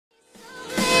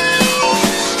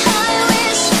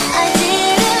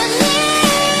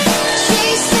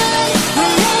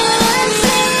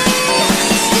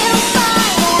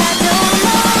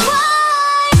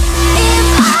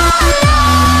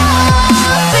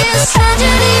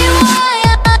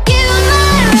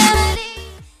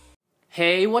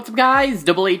what's up guys,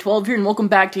 AA12 here and welcome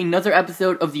back to another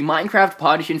episode of the Minecraft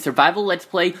Partition Survival Let's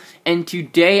Play. And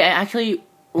today I actually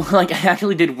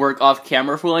did work off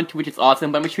camera for once, which is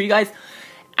awesome, but I'm gonna show you guys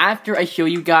after I show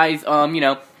you guys,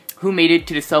 who made it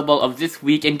to the sub wall of this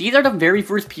week. And these are the very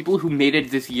first people who made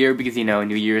it this year because,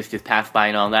 New Year's just passed by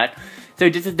and all that. So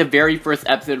this is the very first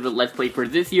episode of the Let's Play for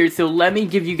this year, so let me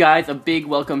give you guys a big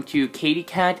welcome to Katie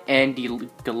Cat and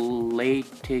the late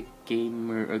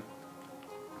gamer.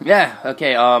 Yeah,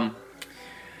 okay,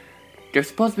 there's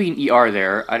supposed to be an ER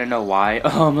there. I don't know why.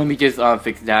 Let me just,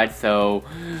 fix that. So,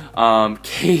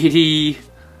 Katie,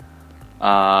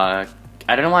 I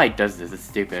don't know why it does this. It's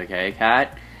stupid, okay,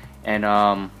 Cat.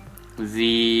 And,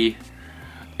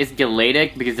 it's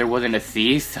Galactic because there wasn't a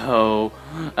C, so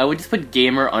I would just put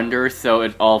gamer under so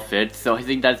it all fits. So I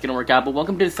think that's gonna work out. But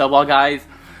welcome to the sub wall, guys.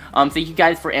 Thank you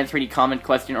guys for answering the comment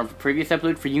question of the previous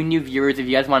episode. For you new viewers, if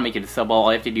you guys want to make it a sub wall,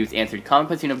 all you have to do is answer the comment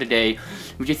question of the day,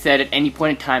 which is said at any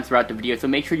point in time throughout the video. So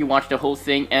make sure you watch the whole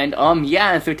thing. And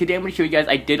yeah, so today I'm going to show you guys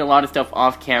I did a lot of stuff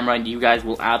off camera, and you guys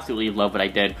will absolutely love what I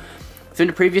did. So in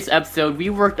the previous episode, we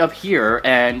worked up here,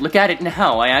 and look at it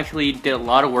now. I actually did a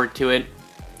lot of work to it.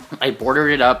 I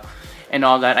bordered it up and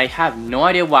all that. I have no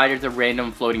idea why there's a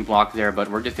random floating block there, but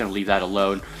we're just going to leave that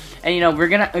alone. And we're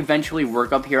gonna eventually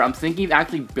work up here. I'm thinking of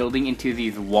actually building into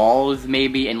these walls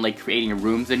maybe and like creating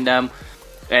rooms in them.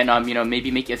 And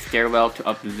maybe make a stairwell to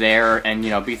up there, and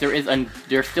because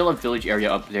there's still a village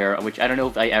area up there, which I don't know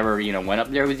if I ever went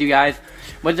up there with you guys,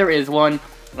 but there is one.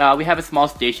 We have a small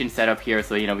station set up here,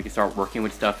 so we can start working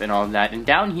with stuff and all of that. And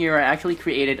down here I actually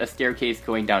created a staircase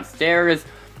going downstairs,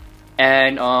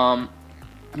 and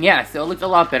yeah, so it looks a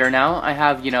lot better now. I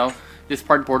have this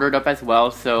part bordered up as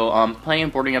well, so I'm planning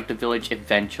on bordering up the village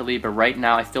eventually, but right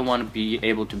now I still want to be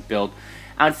able to build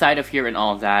outside of here and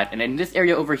all of that. And in this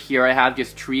area over here I have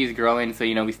just trees growing, so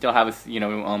we still have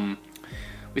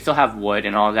we still have wood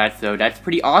and all of that, so that's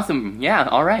pretty awesome. Yeah,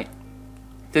 alright.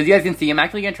 So as you guys can see, I'm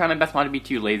actually going to try my best not to be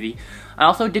too lazy. I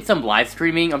also did some live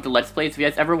streaming of the Let's Plays. If you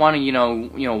guys ever want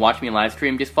to, watch me live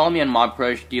stream, just follow me on Mob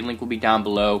Crush. The link will be down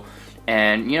below.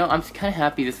 And, I'm just kind of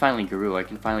happy this finally grew. I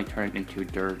can finally turn it into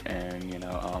dirt, and,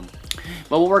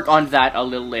 but we'll work on that a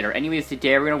little later. Anyways,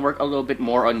 today we're going to work a little bit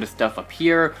more on the stuff up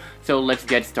here. So let's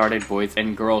get started, boys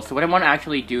and girls. So what I want to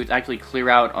actually do is actually clear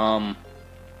out,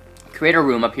 create a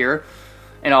room up here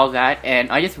and all that.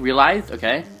 And I just realized,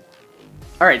 okay.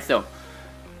 Alright, so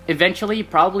eventually,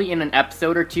 probably in an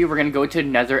episode or two, we're going to go to the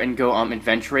Nether and go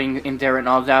adventuring in there and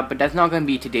all that, but that's not going to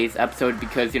be today's episode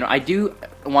because, I do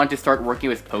want to start working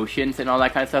with potions and all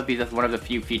that kind of stuff because that's one of the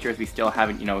few features we still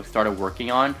haven't, started working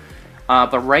on.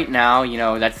 But right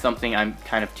now, that's something I'm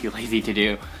kind of too lazy to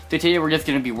do. So today we're just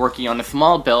going to be working on a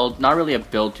small build, not really a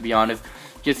build to be honest,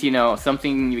 just,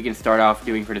 something we can start off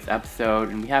doing for this episode,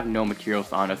 and we have no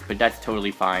materials on us, but that's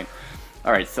totally fine.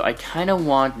 Alright, so I kind of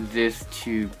want this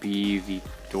to be the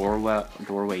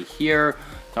doorway here,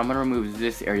 so I'm gonna remove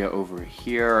this area over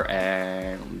here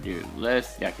and do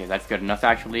this. Yeah, okay, that's good enough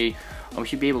actually. We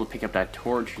should be able to pick up that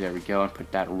torch. There we go, and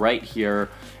put that right here.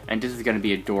 And this is gonna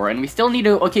be a door, and we still need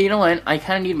to. Okay, you know what? I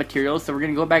kind of need materials, so we're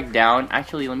gonna go back down.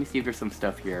 Actually, let me see if there's some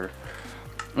stuff here.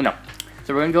 Oh, no.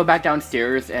 So we're gonna go back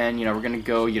downstairs, and we're gonna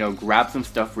go grab some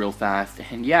stuff real fast.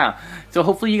 And yeah, so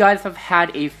hopefully you guys have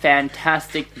had a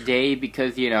fantastic day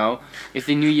because it's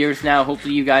the New Year's now.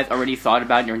 Hopefully you guys already thought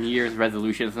about your New Year's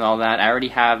resolutions and all that. I already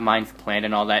have mine planned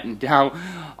and all that, and now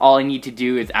all I need to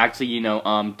do is actually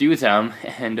do them.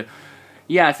 And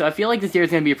yeah, so I feel like this year is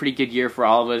gonna be a pretty good year for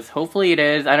all of us. Hopefully it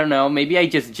is. I don't know. Maybe I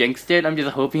just jinxed it. I'm just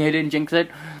hoping I didn't jinx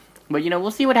it. But,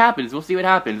 we'll see what happens. We'll see what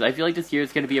happens. I feel like this year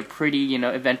is going to be a pretty,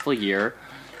 eventful year.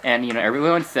 And,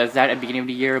 everyone says that at the beginning of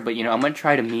the year. But, I'm going to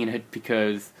try to mean it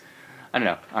because, I don't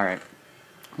know. Alright.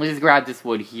 Let's just grab this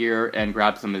wood here and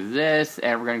grab some of this.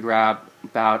 And we're going to grab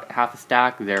about half a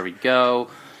stack. There we go.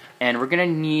 And we're going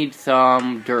to need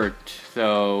some dirt.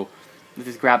 So, let's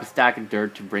just grab a stack of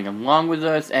dirt to bring along with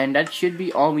us. And that should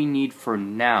be all we need for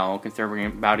now. Considering we're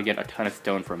about to get a ton of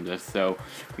stone from this. So,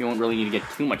 we won't really need to get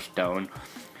too much stone.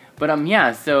 But,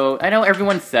 yeah, so, I know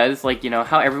everyone says, like,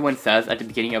 how everyone says at the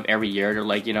beginning of every year, they're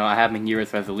like, I have my New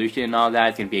Year's resolution and all that,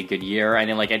 it's gonna be a good year, and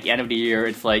then, like, at the end of the year,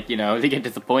 it's like, they get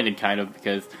disappointed, kind of,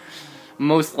 because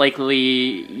most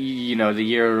likely, the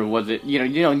year wasn't,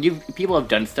 people have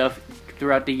done stuff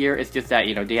throughout the year, it's just that,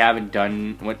 they haven't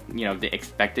done what, they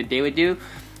expected they would do.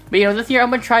 But, this year,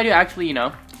 I'm gonna try to actually,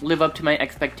 live up to my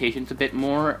expectations a bit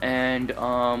more, and,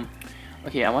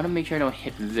 okay, I want to make sure I don't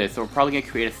hit this, so we're probably going to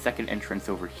create a second entrance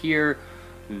over here.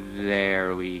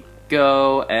 There we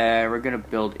go, and we're going to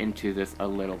build into this a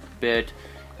little bit,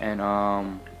 and,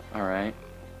 alright.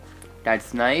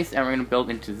 That's nice, and we're going to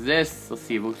build into this. Let's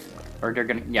see, we'll Or they're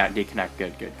gonna, yeah, they connect.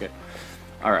 Good, good, good.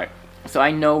 Alright. So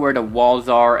I know where the walls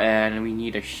are, and we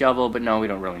need a shovel, but no, we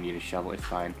don't really need a shovel. It's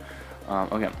fine.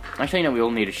 Okay. Actually, no, we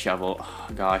will need a shovel. Oh,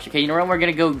 gosh. Okay, you know what? We're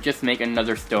gonna go just make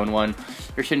another stone one.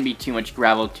 There shouldn't be too much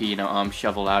gravel to, you know,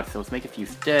 shovel out. So let's make a few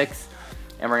sticks,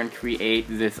 and we're gonna create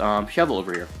this, shovel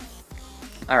over here.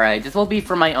 Alright, this will be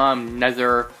for my,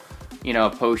 nether, you know,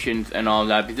 potions and all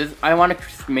that, because I want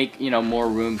to make, you know, more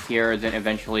rooms here, then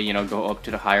eventually, you know, go up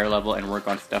to the higher level and work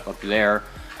on stuff up there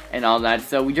and all that.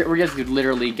 So we're just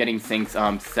literally getting things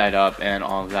set up and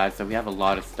all that. So we have a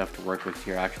lot of stuff to work with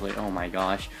here, actually. Oh my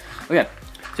gosh. Okay,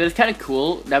 so it's kind of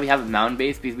cool that we have a mountain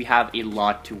base, because we have a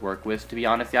lot to work with, to be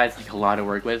honest, guys. Like, a lot to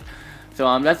work with.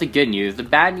 So that's the good news. The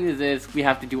bad news is we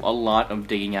have to do a lot of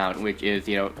digging out, which is,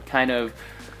 you know, kind of,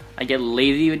 I get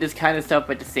lazy with this kind of stuff,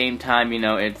 but at the same time, you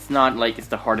know, it's not like it's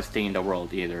the hardest thing in the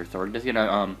world either. So we're just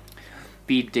gonna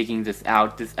be digging this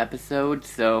out this episode,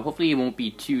 so hopefully it won't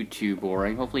be too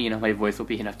boring. Hopefully, you know, my voice will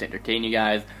be enough to entertain you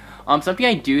guys. Something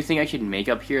I do think I should make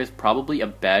up here is probably a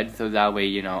bed, so that way,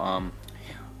 you know,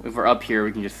 if we're up here,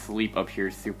 we can just sleep up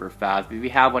here super fast. We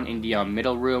have one in the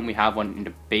middle room, we have one in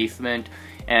the basement,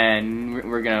 and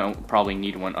we're gonna probably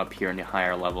need one up here in the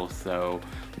higher level. So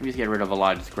let me just get rid of a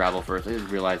lot of this gravel first. I just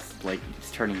realized, like,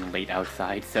 it's turning late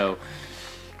outside, so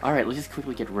alright, let's just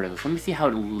quickly get rid of this. Let me see how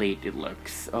late it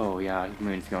looks. Oh yeah, the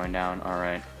moon's going down.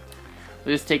 Alright.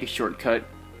 Let's just take a shortcut.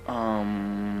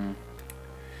 We're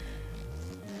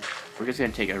just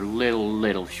gonna take a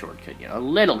little shortcut, you know, a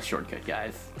little shortcut,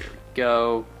 guys. There we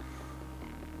go.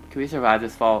 Can we survive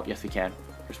this fall? Yes, we can.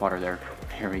 There's water there.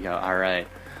 Here we go. Alright.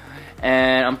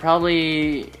 And I'm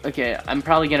probably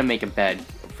gonna make a bed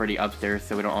for the upstairs,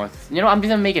 so we don't always, you know, I'm just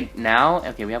gonna make it now.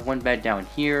 Okay, we have one bed down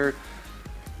here.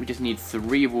 We just need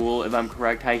 3 wool, if I'm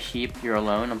correct. Hi, sheep. You're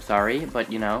alone. I'm sorry,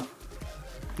 but, you know.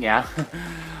 Yeah.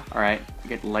 Alright.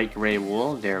 Get light gray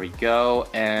wool. There we go.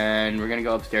 And we're gonna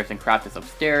go upstairs and craft this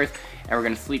upstairs. And we're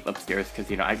gonna sleep upstairs, because,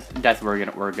 you know, that's where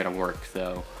we're gonna work,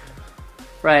 so.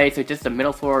 Right, so just the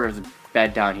middle floor, there's a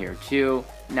bed down here, too.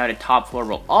 Now the top floor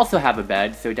will also have a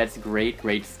bed, so that's great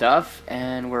stuff.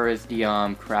 And where is the,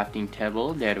 crafting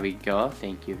table? There we go.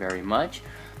 Thank you very much.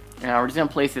 Now we're just gonna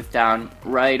place this down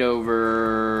right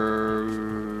over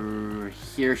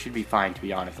here. Should be fine, to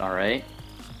be honest. Alright.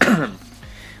 But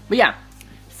yeah.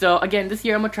 So again, this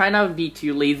year I'm gonna try not to be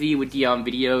too lazy with the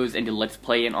videos and the let's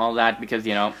play and all that, because,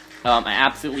 you know, I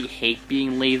absolutely hate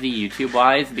being lazy YouTube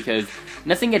wise, because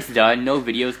nothing gets done, no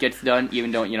videos gets done,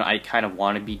 even though, you know, I kind of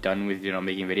want to be done with, you know,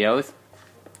 making videos.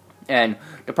 And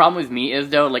the problem with me is,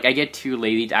 though, like, I get too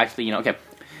lazy to actually, you know, okay,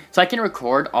 so I can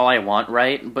record all I want,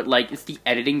 right? But, like, it's the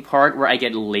editing part where I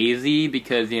get lazy,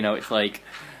 because, you know, it's like,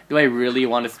 do I really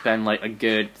want to spend, like, a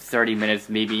good 30 minutes,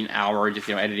 maybe an hour, just,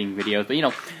 you know, editing videos? But, you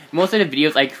know, most of the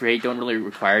videos I create don't really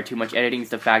require too much editing. It's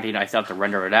the fact that, you know, I still have to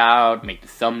render it out, make the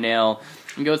thumbnail,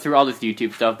 and go through all this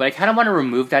YouTube stuff. But I kind of want to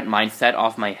remove that mindset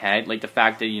off my head, like the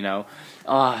fact that, you know,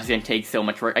 oh, it's going to take so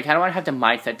much work. I kind of want to have the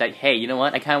mindset that, hey, you know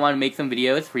what, I kind of want to make some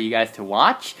videos for you guys to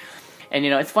watch. And,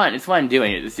 you know, it's fun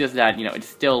doing it. It's just that, you know, it's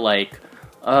still, like,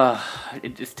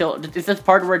 it's this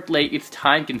part where, like, it's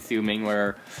time consuming,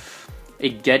 where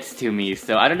it gets to me.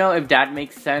 So I don't know if that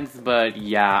makes sense, but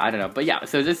yeah, I don't know. But yeah,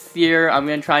 so this year I'm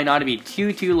gonna try not to be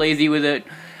too lazy with it.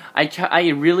 I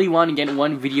really want to get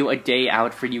 1 video a day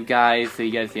out for you guys, so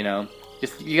you guys, you know,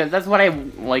 just because that's what I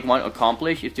like want to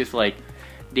accomplish. It's just like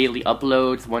daily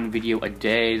uploads, 1 video a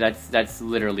day. That's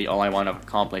literally all I want to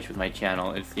accomplish with my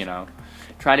channel. Is, you know,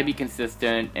 try to be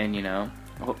consistent and, you know,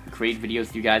 create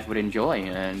videos you guys would enjoy,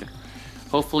 and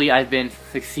hopefully I've been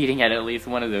succeeding at least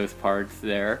one of those parts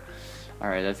there.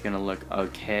 Alright, that's gonna look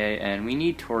okay, and we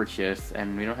need torches,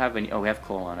 and we don't have any. Oh, we have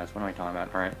coal on us. What am I talking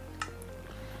about? Alright.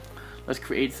 Let's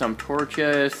create some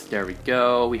torches. There we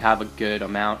go. We have a good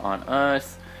amount on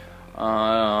us.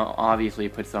 Obviously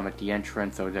put some at the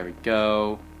entrance, so there we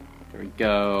go. There we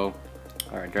go.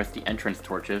 Alright, there's the entrance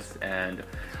torches, and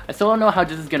I still don't know how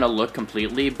this is gonna look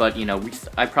completely, but, you know,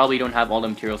 I probably don't have all the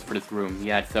materials for this room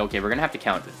yet, so okay, we're gonna have to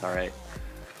count this, alright.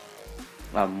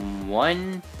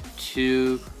 1,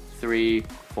 2, 3,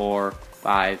 4,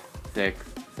 5, 6,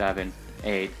 7,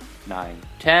 8, 9,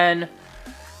 10.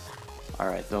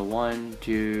 Alright, so 1,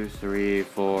 2, 3,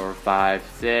 4, 5,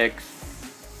 6,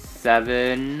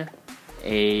 7,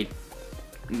 8,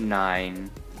 9,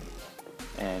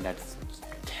 and that's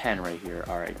 10 right here.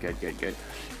 Alright, good.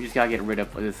 We just gotta get rid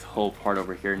of this whole part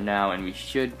over here now, and we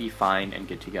should be fine and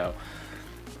good to go.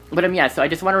 But yeah, so I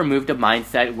just want to remove the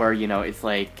mindset where, you know, it's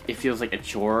like, it feels like a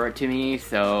chore to me.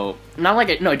 So, not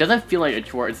like no, it doesn't feel like a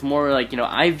chore. It's more like, you know,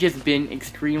 I've just been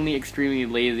extremely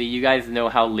lazy. You guys know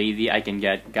how lazy I can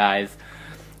get, guys.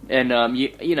 And,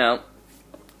 you know,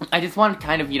 I just want to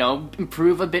kind of, you know,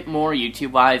 improve a bit more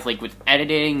YouTube-wise, like with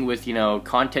editing, with, you know,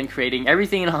 content creating,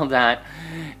 everything and all that.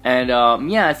 And,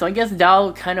 yeah, so I guess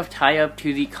that'll kind of tie up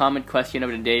to the comment question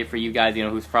of the day for you guys, you know,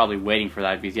 who's probably waiting for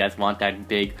that because you guys want that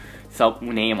big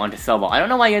name onto Subwall. I don't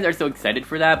know why you guys are so excited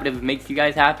for that, but if it makes you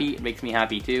guys happy, it makes me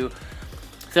happy too.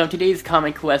 So today's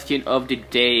comment question of the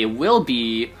day will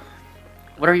be,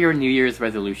 what are your New Year's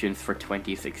resolutions for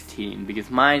 2016? Because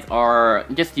mine are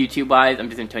just YouTube-wise. I'm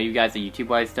just gonna tell you guys the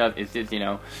YouTube-wise stuff is just, you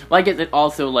know, well, I guess it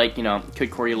also, like, you know, could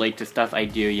correlate to stuff I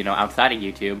do, you know, outside of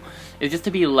YouTube. It's just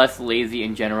to be less lazy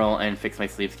in general and fix my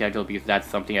sleep schedule because that's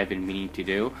something I've been meaning to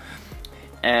do.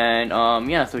 And,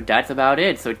 yeah, so that's about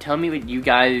it. So tell me what you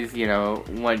guys, you know,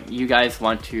 what you guys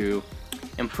want to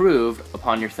improve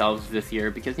upon yourselves this year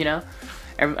because, you know,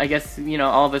 I guess, you know,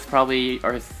 all of us probably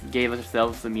gave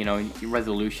ourselves some, you know,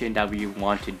 resolution that we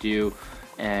want to do,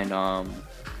 and, I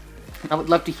would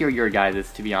love to hear your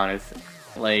guys', to be honest.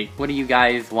 Like, what do you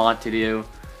guys want to do,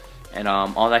 and,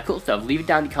 all that cool stuff. Leave it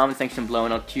down in the comment section below,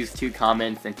 and I'll choose 2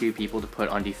 comments and 2 people to put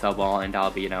on the sub wall, and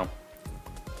that'll be, you know,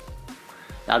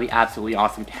 that'll be absolutely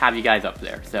awesome to have you guys up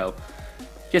there. So,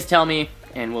 just tell me,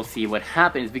 and we'll see what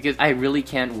happens, because I really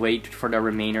can't wait for the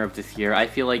remainder of this year. I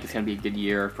feel like it's gonna be a good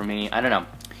year for me. I don't know.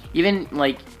 Even,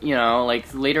 like, you know,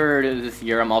 like, later this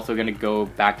year, I'm also gonna go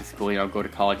back to school, you know, go to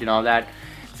college and all that.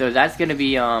 So that's gonna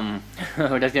be,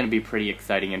 that's gonna be pretty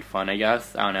exciting and fun, I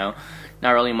guess. I don't know.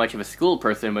 Not really much of a school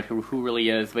person, but who really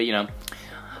is? But, you know,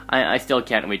 I still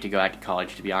can't wait to go back to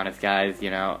college, to be honest, guys,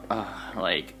 you know.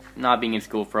 Like, not being in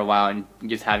school for a while and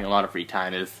just having a lot of free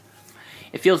time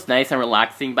it feels nice and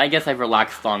relaxing, but I guess I've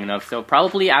relaxed long enough, so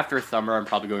probably after summer I'm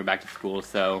probably going back to school,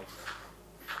 so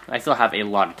I still have a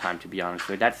lot of time, to be honest.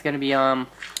 So that's gonna be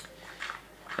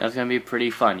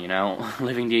pretty fun, you know,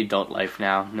 living the adult life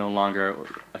now, no longer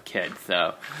a kid.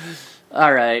 So,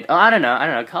 all right. Oh, I don't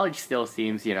know. College still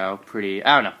seems, you know, pretty.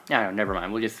 I don't know. Never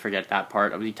mind. We'll just forget that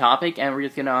part of the topic, and we're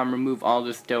just gonna remove all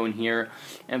the stone here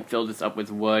and fill this up with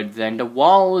woods. And the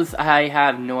walls, I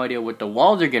have no idea what the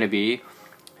walls are gonna be.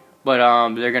 But,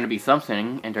 they're gonna be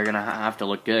something, and they're gonna have to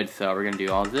look good, so we're gonna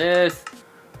do all this.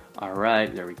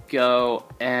 Alright, there we go.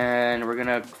 And we're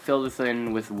gonna fill this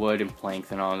in with wood and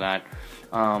planks and all that.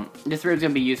 This room is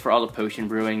gonna be used for all the potion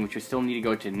brewing, which we still need to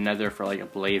go to Nether for, like, a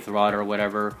blaze rod or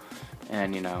whatever.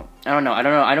 And, you know, I don't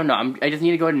know. I just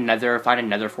need to go to Nether, find a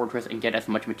Nether fortress, and get as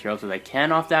much materials as I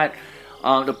can off that.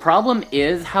 The problem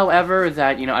is, however,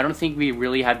 that, you know, I don't think we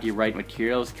really have the right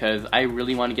materials, because I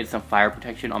really want to get some fire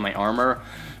protection on my armor.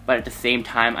 But at the same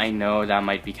time, I know that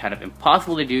might be kind of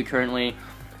impossible to do currently.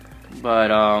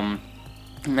 But, I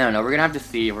don't know, we're gonna have to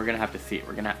see,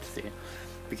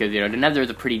 Because, you know, the Nether is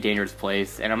a pretty dangerous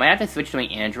place, and I might have to switch to my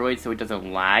Android so it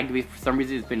doesn't lag. For some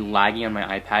reason, it's been lagging on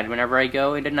my iPad whenever I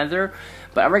go into Nether.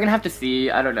 But we're gonna have to see,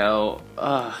 I don't know,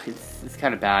 it's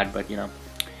kind of bad, but, you know.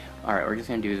 Alright, we're just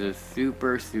gonna do this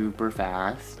super, super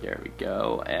fast. There we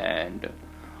go, and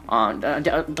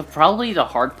probably the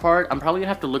hard part, I'm probably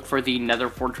gonna have to look for the Nether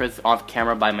fortress off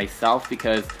camera by myself,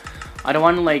 because I don't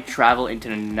want to, like, travel into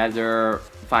the Nether,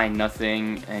 find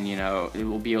nothing, and, you know, it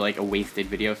will be like a wasted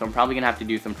video, so I'm probably gonna have to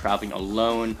do some traveling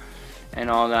alone and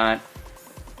all that.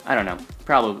 I don't know,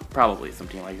 probably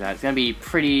something like that. It's gonna be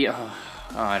pretty,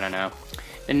 I don't know.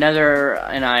 The Nether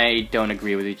and I don't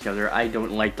agree with each other. I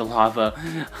don't like the lava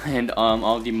and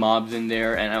all the mobs in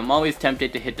there, and I'm always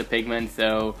tempted to hit the pigmen,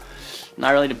 so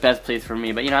not really the best place for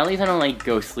me. But, you know, at least I don't, like,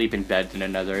 go sleep in beds in the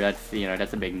Nether. That's, you know,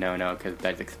 that's a big no-no, because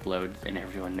beds explode, and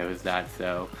everyone knows that,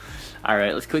 so.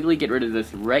 Alright, let's quickly get rid of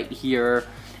this right here,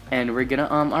 and we're gonna,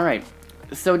 alright.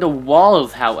 So the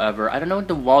walls, however, I don't know what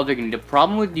the walls are gonna do. The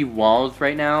problem with the walls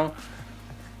right now,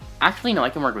 actually, no, I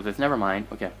can work with this, never mind.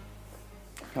 Okay.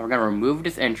 Now we're gonna remove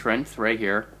this entrance right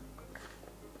here.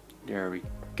 There we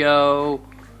go.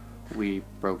 We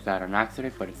broke that on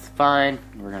accident, but it's fine.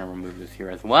 We're gonna remove this here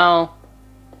as well.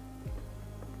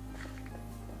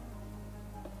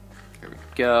 There we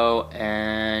go,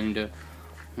 and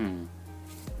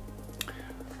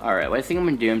alright, what I think I'm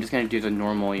gonna do, I'm just gonna do the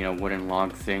normal, you know, wooden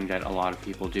log thing that a lot of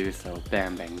people do, so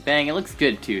bam, bang, bang. It looks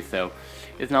good too, so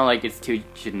it's not like it's too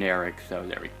generic, so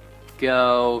there we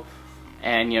go.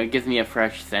 And, you know, it gives me a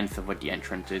fresh sense of what the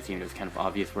entrance is, you know, it's kind of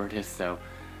obvious where it is, so,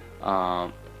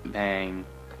 bang,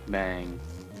 bang,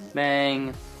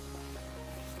 bang,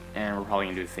 and we're probably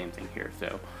gonna do the same thing here,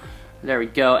 so, there we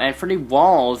go. And for the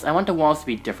walls, I want the walls to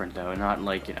be different, though, not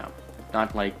like, you know,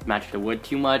 not like match the wood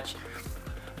too much,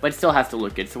 but it still has to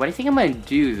look good. So what I think I'm gonna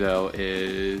do, though,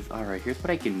 is, alright, here's what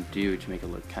I can do to make it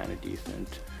look kind of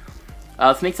decent.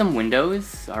 Let's make some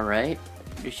windows, alright,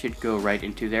 this should go right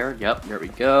into there, yep, there we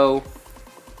go.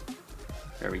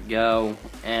 There we go,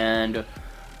 and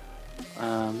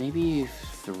Maybe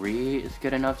 3 is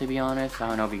good enough, to be honest. I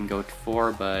don't know if we can go with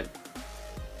 4, but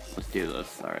let's do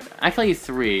this. Alright. Actually,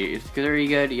 3 is very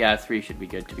good. Yeah, 3 should be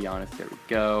good, to be honest. There we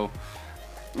go.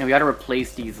 And we gotta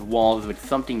replace these walls with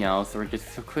something else, so we're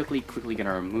just quickly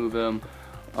gonna remove them.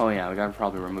 Oh yeah, we gotta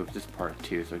probably remove this part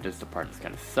too, so just the part that's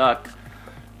gonna suck.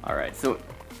 Alright, so,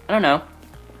 I don't know.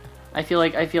 I feel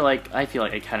like I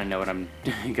kind of know what I'm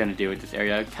gonna do with this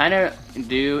area. Kind of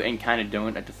do and kind of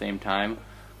don't at the same time.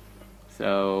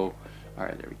 So,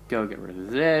 alright, there we go. Get rid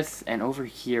of this. And over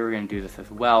here, we're gonna do this as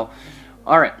well.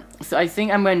 Alright, so I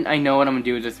think I know what I'm gonna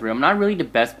do with this room. I'm not really the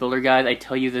best builder, guys. I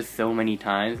tell you this so many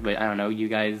times, but I don't know, you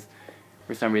guys,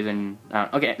 for some reason,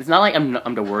 okay, it's not like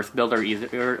I'm the worst builder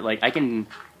either. Like, I can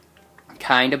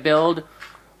kind of build,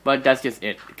 but that's just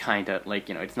it, kind of. Like,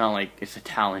 you know, it's not like it's a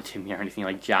talent in me or anything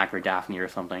like Jack or Daphne or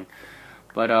something.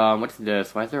 But, what's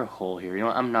this? Why is there a hole here? You know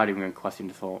what? I'm not even going to question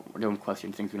this hole. We don't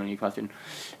question things we don't need to question.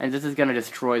 And this is going to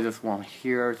destroy this wall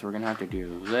here, so we're going to have to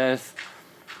do this.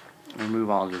 Remove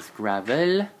all this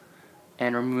gravel.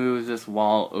 And remove this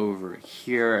wall over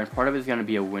here. And part of it is going to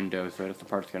be a window, so that's the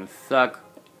part that's going to suck.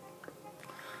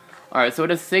 Alright, so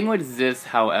the thing with this,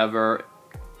 however,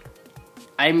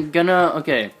 I'm gonna,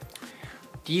 okay,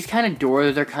 these kind of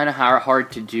doors are kind of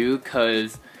hard to do,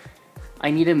 because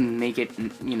I need to make it,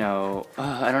 you know,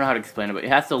 I don't know how to explain it, but it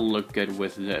has to look good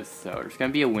with this. So there's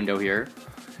going to be a window here.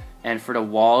 And for the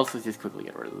walls, let's just quickly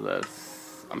get rid of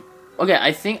this. Okay,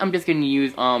 I think I'm just going to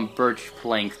use birch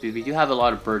planks, because we do have a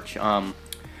lot of birch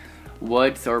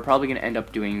wood, so we're probably going to end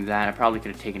up doing that. I probably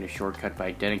could have taken a shortcut, but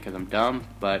I didn't because I'm dumb.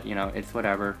 But, you know, it's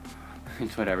whatever.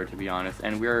 It's whatever, to be honest.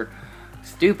 And we're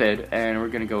stupid, and we're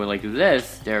going to go like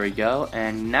this. There we go.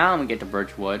 And now I'm going to get the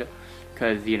birch wood.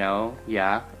 Because, you know,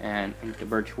 yeah, and the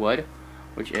birch wood,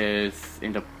 which is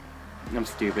in the, I'm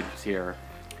stupid, it's here.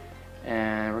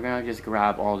 And we're gonna just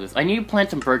grab all this. I need to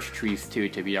plant some birch trees too,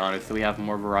 to be honest, so we have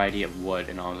more variety of wood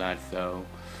and all that, so,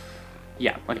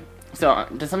 yeah, okay. So,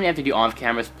 there's something I have to do off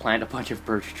camera is plant a bunch of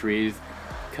birch trees,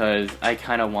 because I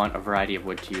kind of want a variety of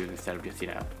wood to use instead of just, you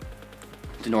know,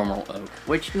 the normal oak.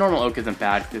 Which, normal oak isn't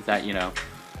bad, because that, you know,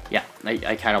 yeah,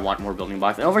 I kind of want more building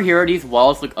blocks. And over here, these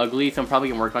walls look ugly, so I'm probably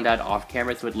going to work on that off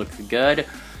camera so it looks good.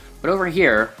 But over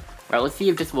here, alright, let's see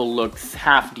if this will look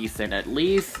half decent at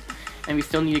least. And we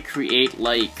still need to create,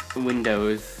 like,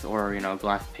 windows or, you know,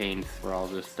 glass panes for all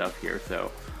this stuff here.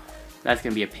 So that's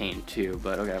going to be a pain too,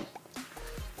 but okay.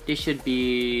 This should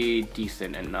be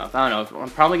decent enough. I don't know, I'm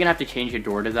probably going to have to change the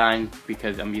door design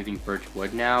because I'm using birch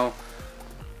wood now.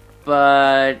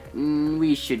 But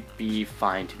we should be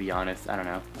fine, to be honest. I don't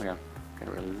know. Okay, get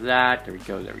rid of that. There we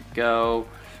go. There we go.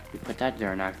 We put that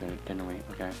there on accident, didn't we?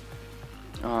 Okay.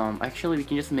 Actually, we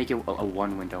can just make it a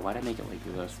one window. Why did I make it like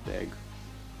this big?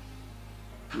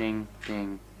 Ding,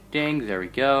 ding, ding. There we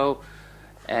go.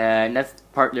 And that's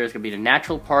part. There's gonna be the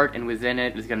natural part, and within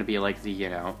it is gonna be like the, you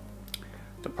know,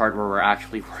 the part where we're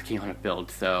actually working on a build.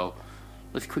 So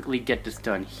let's quickly get this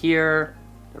done here.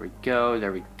 There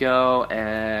we go,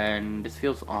 and this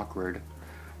feels awkward.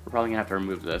 We're probably gonna have to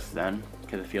remove this then,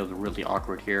 because it feels really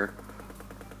awkward here.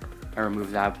 I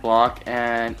remove that block,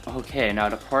 and okay, now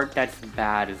the part that's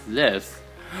bad is this.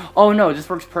 Oh no, this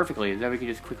works perfectly. Then we can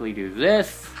just quickly do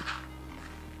this.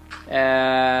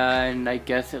 And I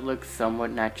guess it looks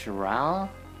somewhat natural.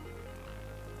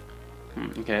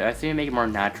 Okay, I see to make it more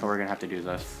natural, we're gonna have to do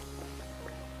this.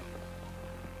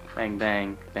 Bang,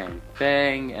 bang, bang,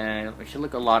 bang, and it should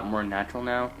look a lot more natural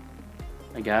now,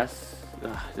 I guess.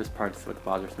 Ugh, this part's what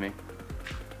bothers me.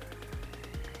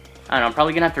 I don't know, I'm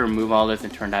probably gonna have to remove all this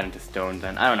and turn that into stone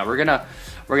then. I don't know, we're gonna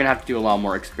have to do a lot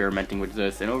more experimenting with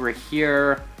this. And over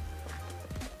here,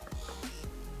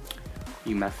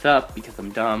 you mess up because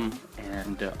I'm dumb,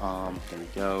 and there we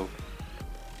go.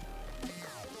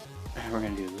 And we're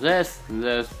gonna do this,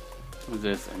 this,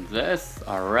 this, and this,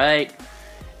 alright.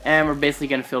 And we're basically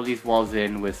going to fill these walls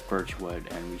in with birch wood,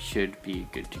 and we should be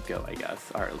good to go, I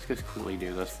guess. Alright, let's just quickly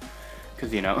do this,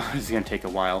 because, you know, this is going to take a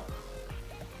while.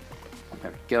 There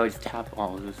we go, just tap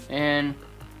all of this in.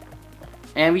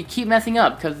 And we keep messing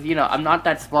up, because, you know, I'm not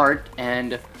that smart,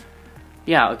 and,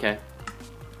 yeah, okay.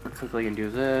 We're quickly going to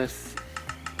do this.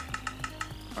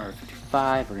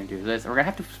 R55, we're going to do this. And we're going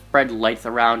to have to spread lights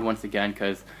around once again,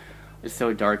 because it's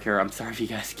so dark here. I'm sorry if you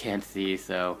guys can't see,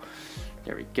 so...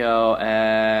 There we go,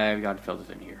 and we gotta fill this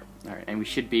in here. Alright, and we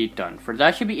should be done.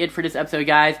 That should be it for this episode,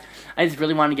 guys. I just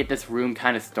really want to get this room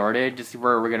kind of started, just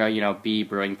where we're gonna, you know, be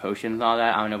brewing potions and all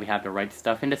that. I don't know if we have the right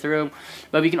stuff in this room,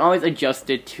 but we can always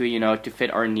adjust it to, you know, to fit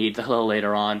our needs a little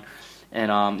later on,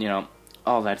 and, you know,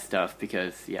 all that stuff,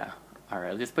 because, yeah.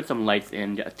 Alright, let's put some lights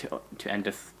in to end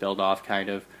this build off, kind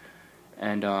of.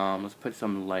 And let's put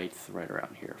some lights right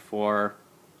around here. 4,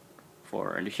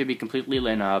 4, and it should be completely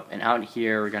lit up. And out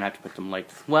here, we're gonna have to put some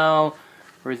lights as well.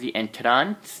 Where's the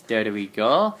entrance? There we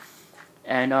go.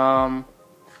 And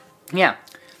yeah.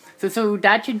 So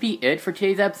that should be it for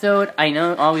today's episode. I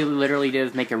know all we literally did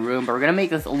is make a room, but we're gonna make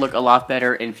this look a lot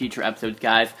better in future episodes,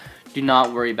 guys. Do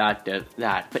not worry about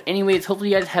that. But anyways, hopefully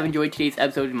you guys have enjoyed today's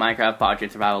episode of Minecraft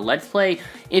Pocket Survival Let's Play.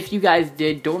 If you guys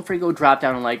did, don't forget to go drop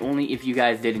down a like, only if you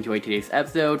guys did enjoy today's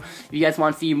episode. If you guys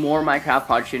want to see more Minecraft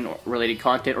Pocket related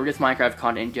content, or just Minecraft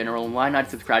content in general, why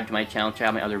not subscribe to my channel, check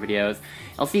out my other videos.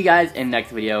 I'll see you guys in the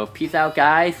next video. Peace out,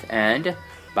 guys, and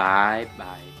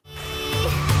bye-bye.